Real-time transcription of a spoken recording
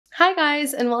Hi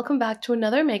guys, and welcome back to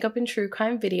another makeup and true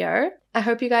crime video. I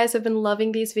hope you guys have been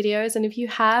loving these videos, and if you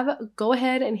have, go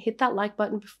ahead and hit that like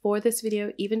button before this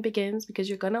video even begins because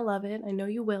you're gonna love it. I know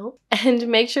you will. And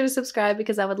make sure to subscribe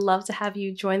because I would love to have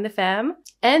you join the fam.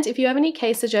 And if you have any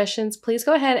case suggestions, please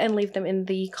go ahead and leave them in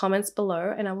the comments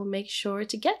below and I will make sure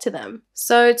to get to them.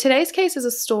 So today's case is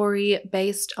a story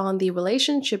based on the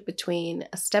relationship between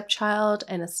a stepchild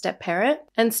and a step-parent.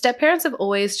 And step-parents have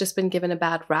always just been given a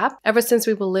bad rap ever since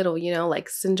we were little, you know, like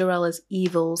Cinderella's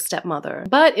evil stepmother.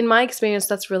 But in my experience,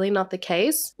 that's really not the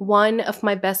case. One of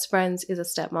my best friends is a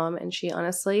stepmom, and she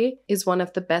honestly is one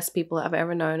of the best people I've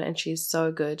ever known, and she's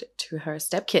so good to her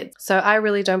stepkids. So I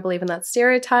really don't believe in that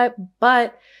stereotype,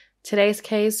 but today's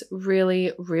case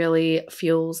really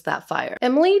fuels that fire.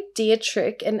 Emily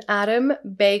Dietrich and Adam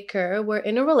Baker were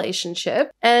in a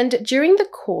relationship, and during the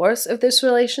course of this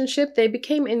relationship, they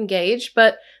became engaged,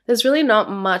 but there's really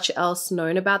not much else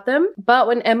known about them. But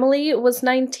when Emily was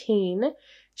 19,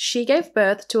 she gave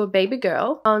birth to a baby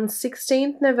girl on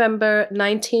 16th November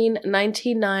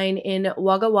 1999 in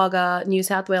Wagga Wagga, New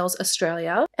South Wales,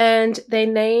 Australia. And they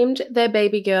named their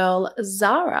baby girl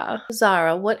Zahra.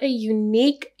 Zahra, what a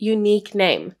unique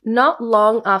name. Not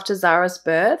long after Zahra's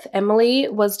birth, Emily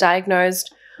was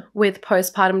diagnosed with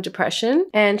postpartum depression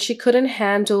and she couldn't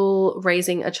handle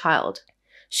raising a child.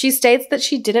 She states that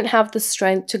she didn't have the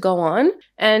strength to go on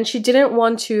and she didn't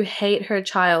want to hate her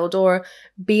child or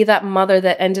be that mother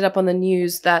that ended up on the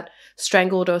news that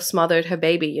strangled or smothered her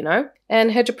baby, you know?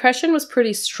 And her depression was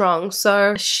pretty strong,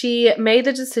 so she made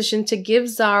the decision to give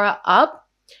Zahra up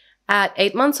at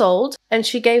 8 months old, and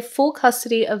she gave full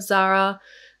custody of Zahra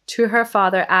to her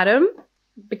father, Adam,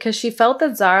 because she felt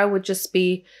that Zahra would just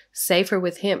be safer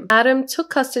with him. Adam took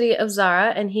custody of Zahra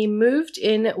and he moved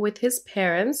in with his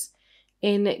parents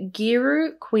in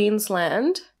Giru,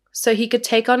 Queensland, so he could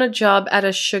take on a job at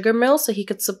a sugar mill so he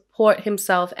could support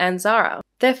himself and Zahra.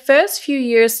 Their first few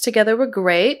years together were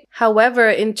great. However,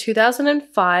 in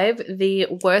 2005, the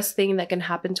worst thing that can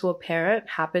happen to a parent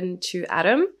happened to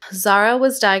Adam. Zahra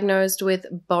was diagnosed with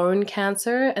bone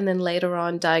cancer and then later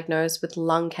on diagnosed with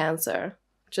lung cancer.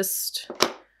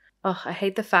 Oh, I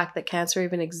hate the fact that cancer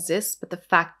even exists, but the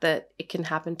fact that it can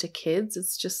happen to kids,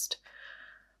 it's just...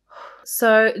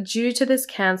 So due to this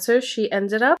cancer, she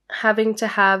ended up having to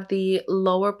have the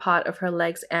lower part of her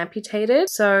legs amputated.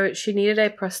 So she needed a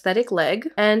prosthetic leg,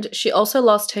 and she also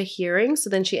lost her hearing. So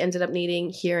then she ended up needing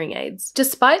hearing aids.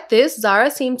 Despite this,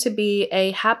 Zahra seemed to be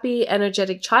a happy,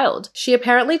 energetic child. She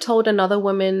apparently told another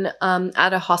woman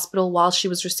at a hospital while she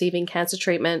was receiving cancer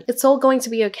treatment, "It's all going to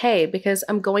be okay because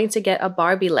I'm going to get a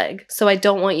Barbie leg. So I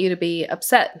don't want you to be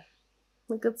upset."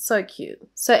 Like, it's so cute.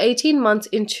 So 18 months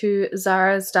into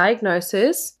Zahra's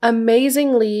diagnosis,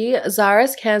 amazingly,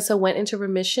 Zahra's cancer went into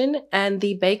remission and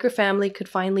the Baker family could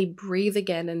finally breathe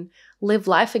again and live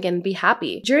life again and be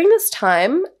happy. During this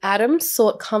time, Adam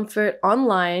sought comfort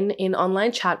online in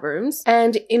online chat rooms,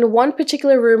 and in one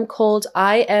particular room called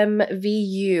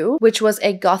IMVU, which was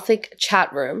a gothic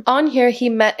chat room. On here, he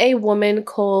met a woman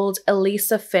called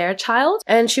Elisa Fairchild,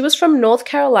 and she was from North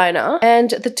Carolina, and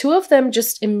the two of them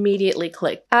just immediately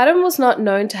clicked. Adam was not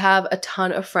known to have a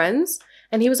ton of friends,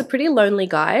 and he was a pretty lonely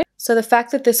guy. So the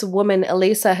fact that this woman,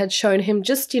 Elisa, had shown him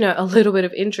just, you know, a little bit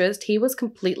of interest, he was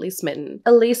completely smitten.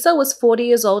 Elisa was 40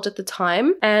 years old at the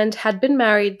time and had been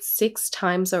married 6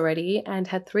 times already and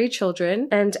had 3 children,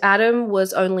 and Adam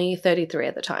was only 33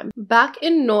 at the time. Back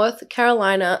in North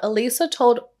Carolina, Elisa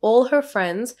told all her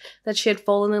friends that she had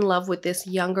fallen in love with this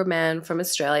younger man from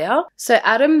Australia. So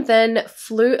Adam then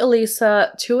flew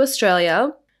Elisa to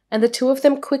Australia, and the two of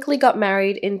them quickly got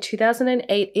married in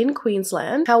 2008 in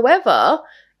Queensland. However,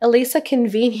 Elisa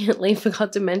conveniently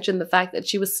forgot to mention the fact that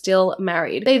she was still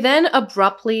married. They then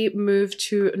abruptly moved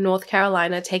to North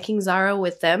Carolina, taking Zahra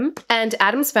with them, and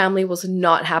Adam's family was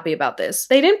not happy about this.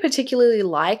 They didn't particularly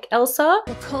like Elsa.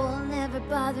 The cold never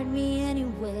bothered me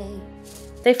anyway.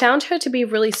 They found her to be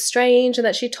really strange and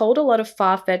that she told a lot of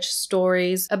far-fetched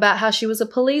stories about how she was a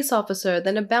police officer,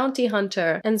 then a bounty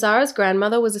hunter. And Zahra's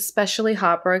grandmother was especially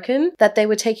heartbroken that they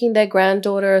were taking their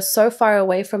granddaughter so far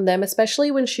away from them, especially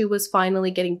when she was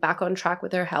finally getting back on track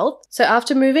with her health. So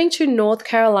after moving to North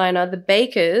Carolina, the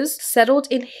Bakers settled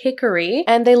in Hickory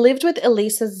and they lived with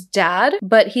Elisa's dad,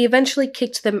 but he eventually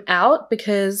kicked them out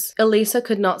because Elisa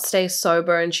could not stay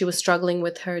sober and she was struggling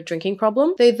with her drinking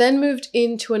problem. They then moved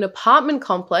into an apartment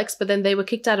complex, but then they were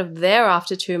kicked out of there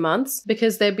after 2 months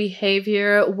because their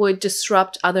behavior would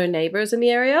disrupt other neighbors in the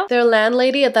area. Their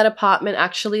landlady at that apartment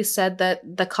actually said that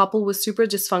the couple was super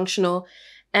dysfunctional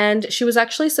And she was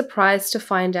actually surprised to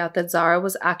find out that Zahra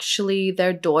was actually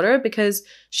their daughter because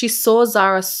she saw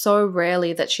Zahra so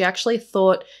rarely that she actually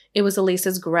thought it was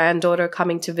Elisa's granddaughter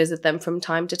coming to visit them from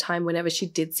time to time whenever she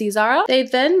did see Zahra. They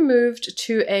then moved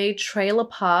to a trailer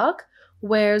park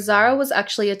where Zahra was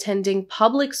actually attending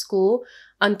public school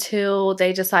until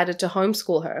they decided to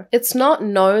homeschool her. It's not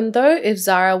known though if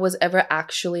Zahra was ever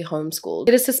actually homeschooled.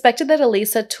 It is suspected that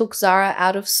Elisa took Zahra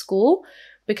out of school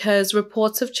because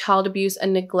reports of child abuse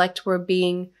and neglect were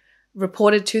being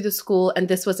reported to the school, and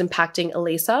this was impacting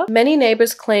Elisa. Many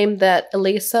neighbors claimed that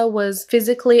Elisa was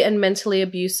physically and mentally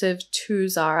abusive to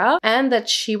Zahra and that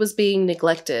she was being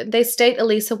neglected. They state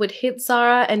Elisa would hit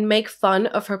Zahra and make fun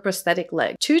of her prosthetic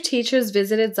leg. 2 teachers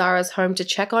visited Zahra's home to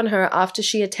check on her after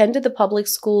she attended the public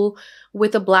school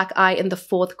with a black eye in the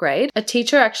 4th grade. A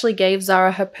teacher actually gave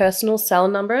Zahra her personal cell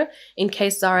number in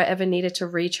case Zahra ever needed to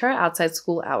reach her outside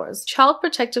school hours. Child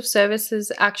Protective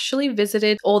Services actually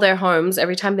visited all their homes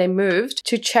every time they moved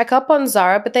to check up on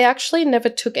Zahra, but they actually never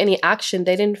took any action.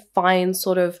 They didn't find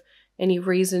sort of any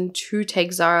reason to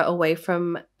take Zahra away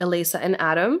from Elisa and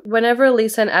Adam. Whenever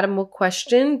Elisa and Adam were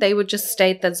questioned, they would just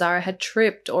state that Zahra had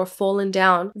tripped or fallen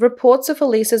down. Reports of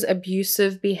Elisa's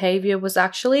abusive behavior was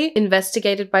actually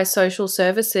investigated by social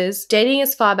services dating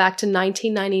as far back to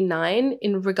 1999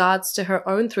 in regards to her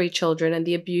own 3 children and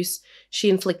the abuse she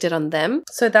inflicted on them.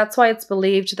 So that's why it's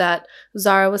believed that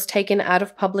Zahra was taken out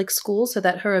of public school so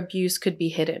that her abuse could be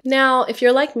hidden. Now, if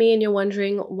you're like me and you're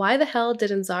wondering why the hell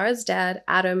didn't Zahra's dad,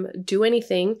 Adam, do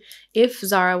anything if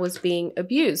Zahra was being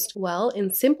abused? Well,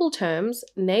 in simple terms,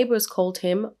 neighbors called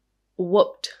him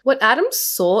whooped. What Adam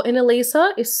saw in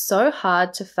Elisa is so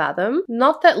hard to fathom.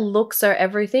 Not that looks are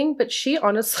everything, but she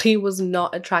honestly was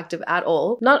not attractive at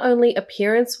all. Not only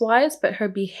appearance-wise, but her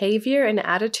behavior and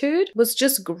attitude was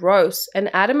just gross,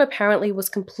 and Adam apparently was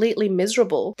completely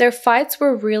miserable. Their fights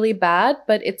were really bad,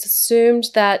 but it's assumed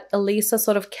that Elisa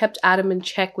sort of kept Adam in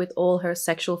check with all her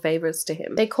sexual favors to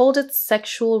him. They called it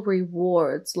sexual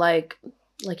rewards, like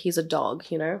he's a dog,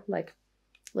 you know, like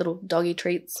little doggy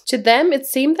treats. To them, it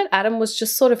seemed that Adam was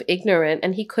just sort of ignorant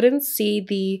and he couldn't see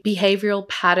the behavioral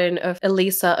pattern of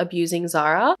Elisa abusing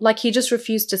Zahra. Like, he just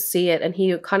refused to see it and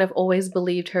he kind of always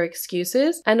believed her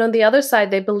excuses. And on the other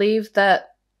side, they believed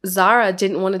that Zahra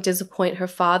didn't want to disappoint her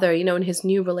father, you know, in his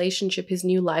new relationship, his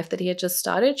new life that he had just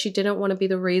started. She didn't want to be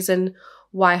the reason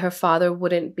why her father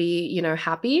wouldn't be, you know,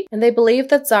 happy. And they believed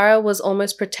that Zahra was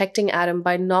almost protecting Adam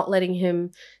by not letting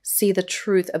him see the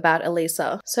truth about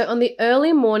Elisa. So on the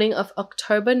early morning of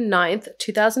October 9th,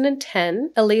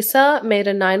 2010, Elisa made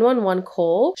a 911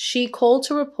 call. She called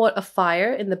to report a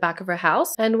fire in the back of her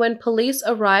house. And when police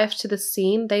arrived to the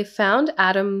scene, they found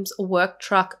Adam's work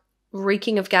truck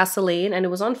reeking of gasoline and it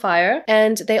was on fire,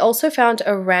 and they also found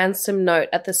a ransom note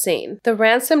at the scene. The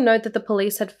ransom note that the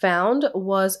police had found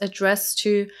was addressed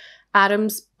to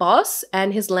Adam's boss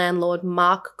and his landlord,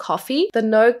 Mark Coffey. The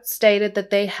note stated that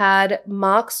they had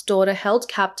Mark's daughter held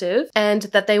captive and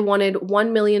that they wanted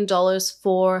 $1 million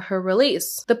for her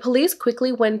release. The police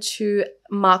quickly went to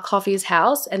Mark Coffey's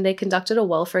house and they conducted a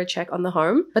welfare check on the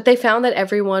home, but they found that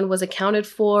everyone was accounted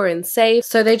for and safe,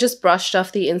 so they just brushed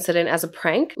off the incident as a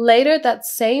prank. Later that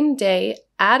same day,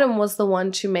 Adam was the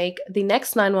one to make the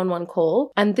next 911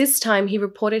 call, and this time he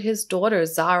reported his daughter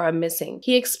Zahra missing.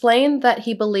 He explained that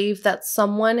he believed that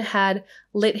someone had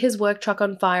lit his work truck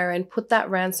on fire and put that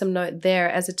ransom note there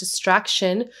as a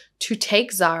distraction to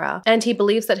take Zahra, and he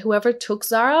believes that whoever took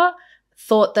Zahra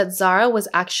thought that Zahra was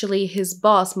actually his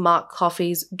boss, Mark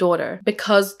Coffey's daughter,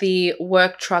 because the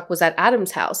work truck was at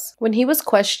Adam's house. When he was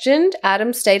questioned,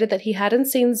 Adam stated that he hadn't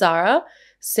seen Zahra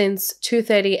since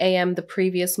 2:30 a.m. the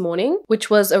previous morning, which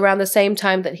was around the same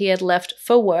time that he had left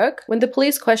for work. When the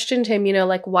police questioned him, you know,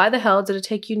 like, why the hell did it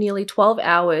take you nearly 12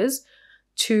 hours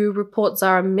to report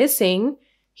Zahra missing?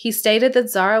 He stated that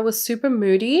Zahra was super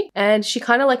moody and she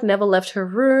kind of like never left her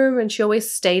room and she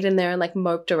always stayed in there and like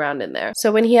moped around in there.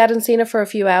 So when he hadn't seen her for a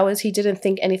few hours, he didn't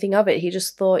think anything of it. He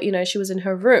just thought, you know, she was in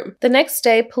her room. The next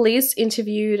day, police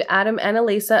interviewed Adam and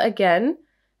Elisa again,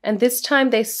 and this time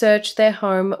they searched their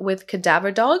home with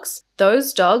cadaver dogs.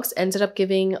 Those dogs ended up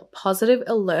giving positive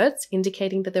alerts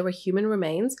indicating that there were human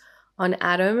remains on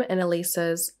Adam and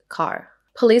Elisa's car.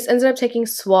 Police ended up taking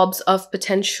swabs of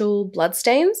potential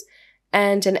bloodstains,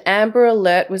 and an Amber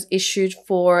Alert was issued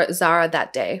for Zahra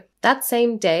that day. That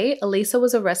same day, Elisa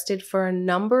was arrested for a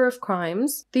number of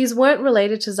crimes. These weren't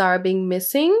related to Zahra being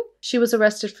missing. She was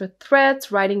arrested for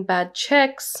threats, writing bad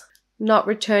checks, not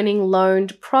returning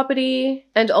loaned property,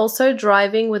 and also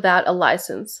driving without a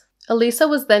license. Elisa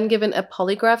was then given a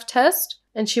polygraph test,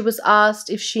 and she was asked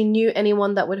if she knew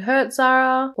anyone that would hurt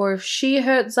Zahra, or if she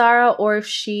hurt Zahra, or if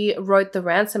she wrote the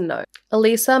ransom note.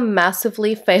 Elisa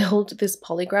massively failed this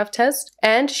polygraph test,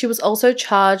 and she was also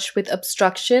charged with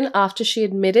obstruction after she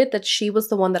admitted that she was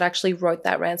the one that actually wrote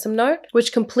that ransom note,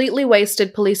 which completely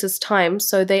wasted police's time,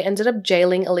 so they ended up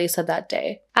jailing Elisa that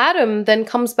day. Adam then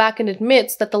comes back and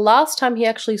admits that the last time he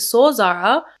actually saw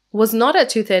Zahra was not at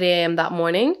 2:30 a.m. that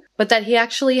morning, but that he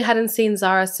actually hadn't seen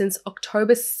Zahra since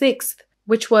October 6th,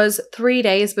 which was 3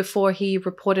 days before he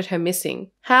reported her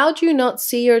missing. How do you not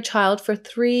see your child for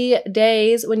 3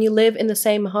 days when you live in the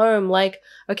same home? Like,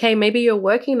 okay, maybe you're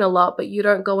working a lot, but you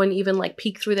don't go and even like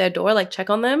peek through their door, like check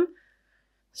on them?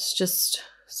 It's just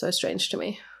so strange to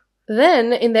me.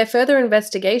 Then, in their further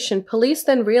investigation, police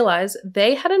then realized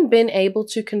they hadn't been able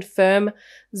to confirm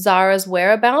Zahra's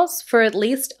whereabouts for at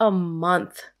least a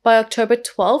month. By October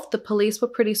 12th, the police were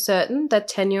pretty certain that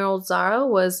 10-year-old Zahra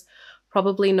was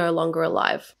probably no longer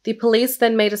alive. The police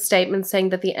then made a statement saying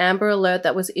that the Amber Alert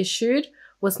that was issued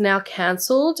was now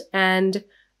cancelled and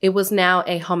it was now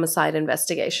a homicide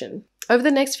investigation. Over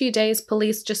the next few days,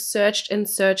 police just searched and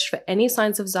searched for any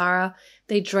signs of Zahra.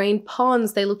 They drained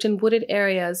ponds, they looked in wooded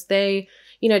areas, they,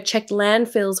 checked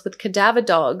landfills with cadaver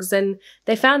dogs, and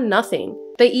they found nothing.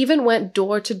 They even went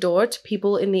door to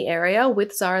people in the area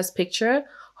with Zahra's picture,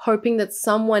 hoping that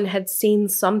someone had seen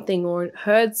something or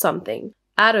heard something.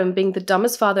 Adam, being the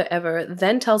dumbest father ever,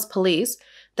 then tells police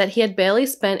that he had barely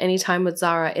spent any time with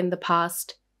Zahra in the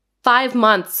past 5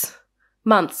 months.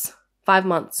 5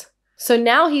 months. So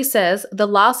now he says the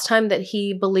last time that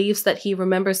he believes that he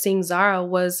remembers seeing Zahra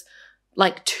was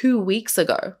like 2 weeks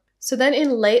ago. So then in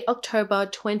late October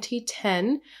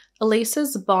 2010,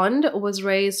 Elisa's bond was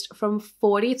raised from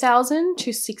 $40,000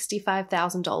 to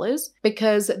 $65,000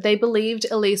 because they believed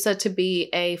Elisa to be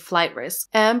a flight risk.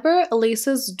 Amber,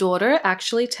 Elisa's daughter,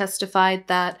 actually testified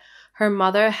that her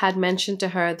mother had mentioned to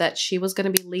her that she was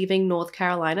going to be leaving North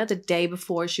Carolina the day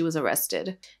before she was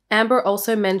arrested. Amber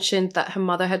also mentioned that her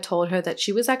mother had told her that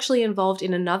she was actually involved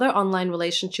in another online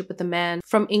relationship with a man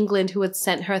from England who had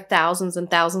sent her thousands and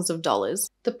thousands of dollars.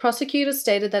 The prosecutor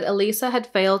stated that Elisa had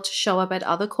failed to show up at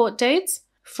other court dates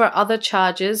for other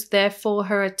charges, therefore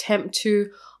her attempt to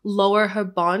lower her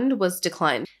bond was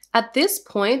declined. At this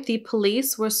point, the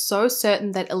police were so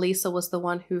certain that Elisa was the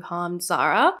one who harmed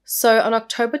Zahra. So on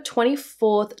October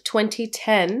 24th,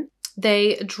 2010,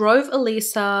 they drove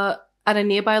Elisa at a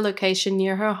nearby location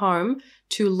near her home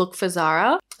to look for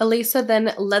Zahra. Elisa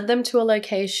then led them to a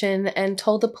location and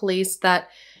told the police that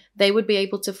they would be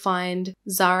able to find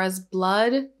Zahra's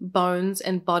blood, bones,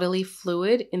 and bodily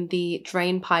fluid in the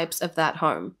drain pipes of that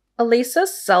home.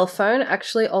 Elisa's cell phone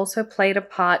actually also played a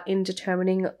part in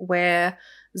determining where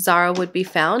Zahra would be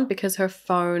found because her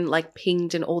phone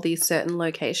pinged in all these certain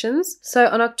locations. So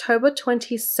on October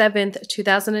 27th,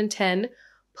 2010,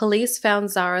 police found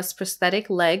Zahra's prosthetic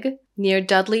leg near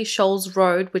Dudley Shoals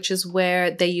Road, which is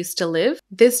where they used to live.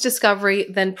 This discovery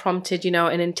then prompted,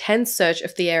 an intense search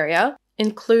of the area,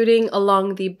 including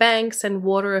along the banks and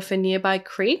water of a nearby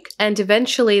creek. And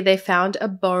eventually they found a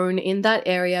bone in that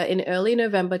area in early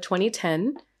November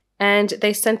 2010, and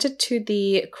they sent it to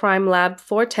the crime lab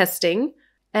for testing.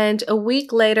 And a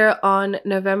week later, on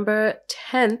November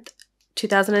 10th,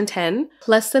 2010,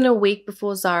 less than a week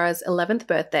before Zahra's 11th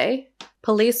birthday,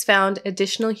 police found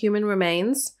additional human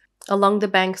remains along the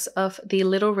banks of the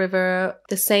Little River,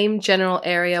 the same general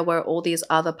area where all these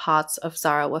other parts of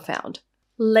Zahra were found.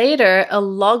 Later, a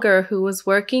logger who was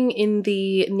working in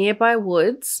the nearby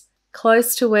woods,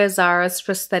 close to where Zahra's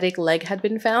prosthetic leg had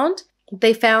been found,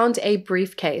 they found a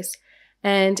briefcase.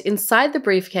 And inside the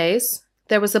briefcase,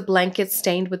 there was a blanket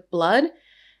stained with blood,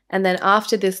 and then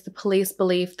after this, the police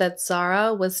believed that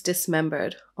Zahra was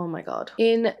dismembered. Oh my god.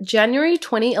 In January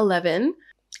 2011,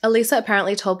 Elisa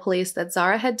apparently told police that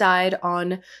Zahra had died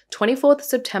on 24th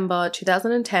September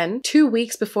 2010, 2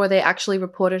 weeks before they actually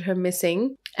reported her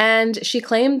missing, and she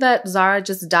claimed that Zahra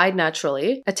just died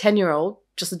naturally, a 10-year-old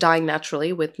just dying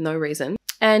naturally with no reason.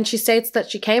 And she states that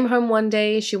she came home one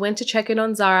day, she went to check in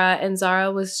on Zahra, and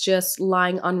Zahra was just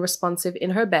lying unresponsive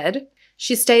in her bed.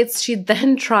 She states she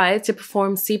then tried to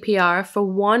perform CPR for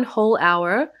 1 whole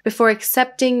hour before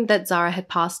accepting that Zahra had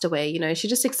passed away. She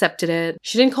just accepted it.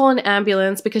 She didn't call an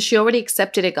ambulance because she already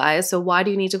accepted it, guys. So why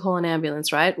do you need to call an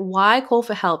ambulance, right? Why call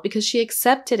for help? Because she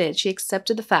accepted it. She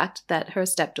accepted the fact that her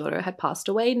stepdaughter had passed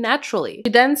away naturally.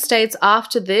 She then states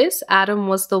after this, Adam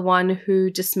was the one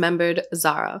who dismembered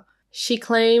Zahra. She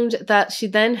claimed that she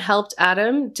then helped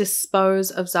Adam dispose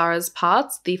of Zahra's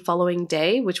parts the following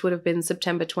day, which would have been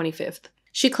September 25th.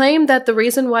 She claimed that the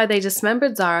reason why they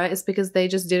dismembered Zahra is because they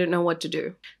just didn't know what to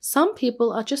do. Some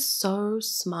people are just so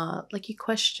smart. Like, you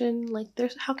question, like,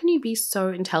 how can you be so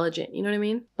intelligent? You know what I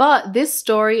mean? But this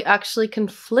story actually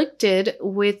conflicted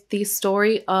with the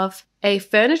story of a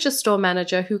furniture store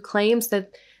manager who claims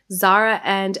that Zahra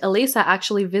and Elisa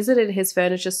actually visited his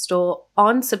furniture store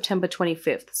on September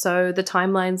 25th. So the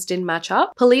timelines didn't match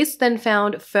up. Police then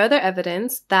found further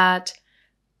evidence that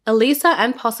Elisa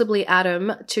and possibly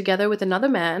Adam, together with another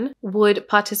man, would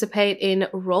participate in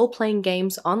role-playing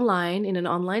games online in an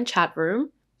online chat room,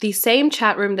 the same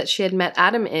chat room that she had met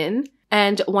Adam in,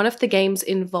 and one of the games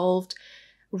involved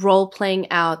role-playing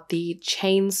out the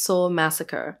Chainsaw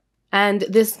Massacre. And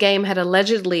this game had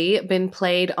allegedly been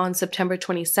played on September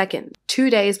 22nd, 2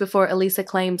 days before Elisa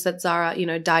claims that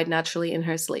Zahra, died naturally in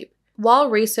her sleep. While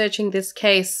researching this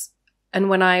case, and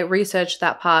when I researched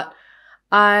that part,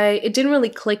 it didn't really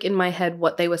click in my head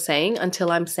what they were saying until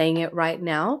I'm saying it right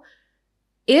now.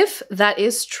 If that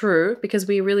is true, because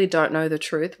we really don't know the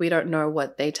truth, we don't know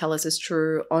what they tell us is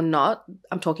true or not.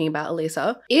 I'm talking about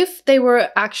Elisa. If they were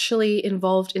actually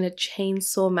involved in a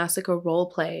Chainsaw Massacre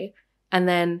roleplay and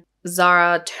then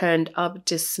Zahra turned up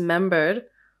dismembered,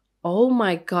 oh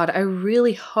my God, I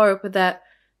really hope that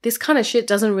this kind of shit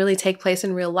doesn't really take place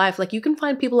in real life. Like, you can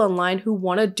find people online who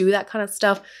want to do that kind of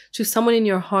stuff to someone in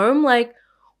your home. Like,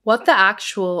 what the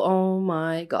actual, oh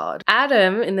my God.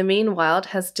 Adam, in the meanwhile,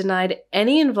 has denied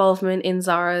any involvement in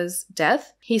Zahra's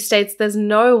death. He states there's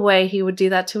no way he would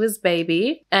do that to his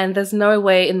baby, and there's no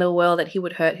way in the world that he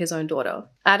would hurt his own daughter.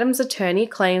 Adam's attorney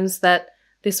claims that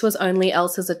this was only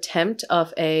Elsa's attempt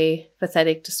of a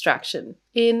pathetic distraction.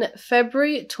 In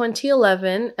February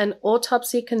 2011, an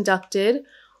autopsy conducted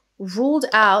ruled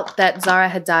out that Zahra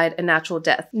had died a natural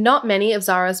death. Not many of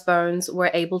Zahra's bones were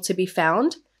able to be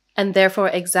found and therefore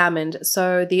examined,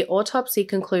 so the autopsy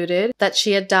concluded that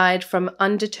she had died from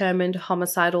undetermined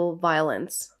homicidal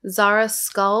violence. Zahra's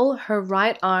skull, her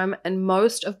right arm, and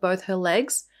most of both her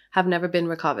legs have never been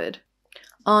recovered.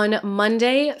 On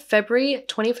Monday, February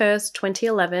 21st,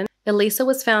 2011, Elisa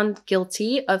was found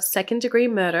guilty of second-degree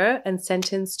murder and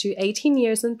sentenced to 18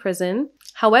 years in prison.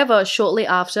 However, shortly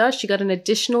after, she got an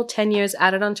additional 10 years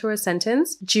added onto her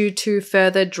sentence due to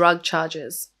further drug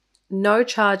charges. No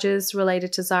charges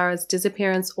related to Zahra's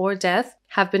disappearance or death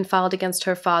have been filed against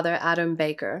her father, Adam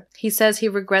Baker. He says he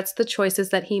regrets the choices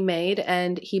that he made,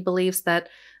 and he believes that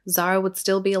Zahra would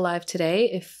still be alive today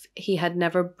if he had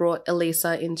never brought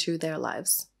Elisa into their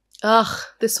lives. Ugh,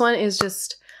 this one is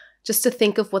just to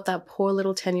think of what that poor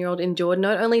little 10-year-old endured.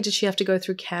 Not only did she have to go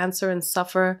through cancer and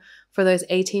suffer for those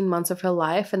 18 months of her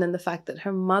life, and then the fact that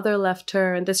her mother left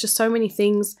her, and there's just so many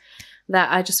things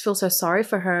that I just feel so sorry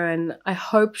for her, and I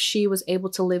hope she was able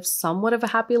to live somewhat of a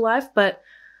happy life, but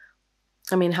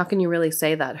I mean, how can you really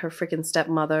say that? Her freaking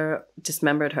stepmother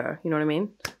dismembered her, you know what I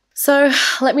mean? So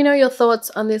let me know your thoughts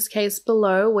on this case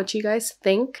below, what you guys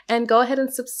think, and go ahead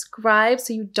and subscribe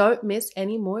so you don't miss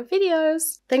any more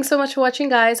videos. Thanks so much for watching,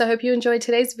 guys. I hope you enjoyed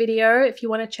today's video. If you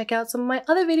want to check out some of my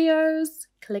other videos,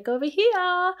 click over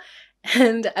here,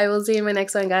 and I will see you in my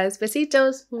next one, guys.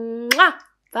 Besitos. Mwah!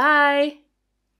 Bye.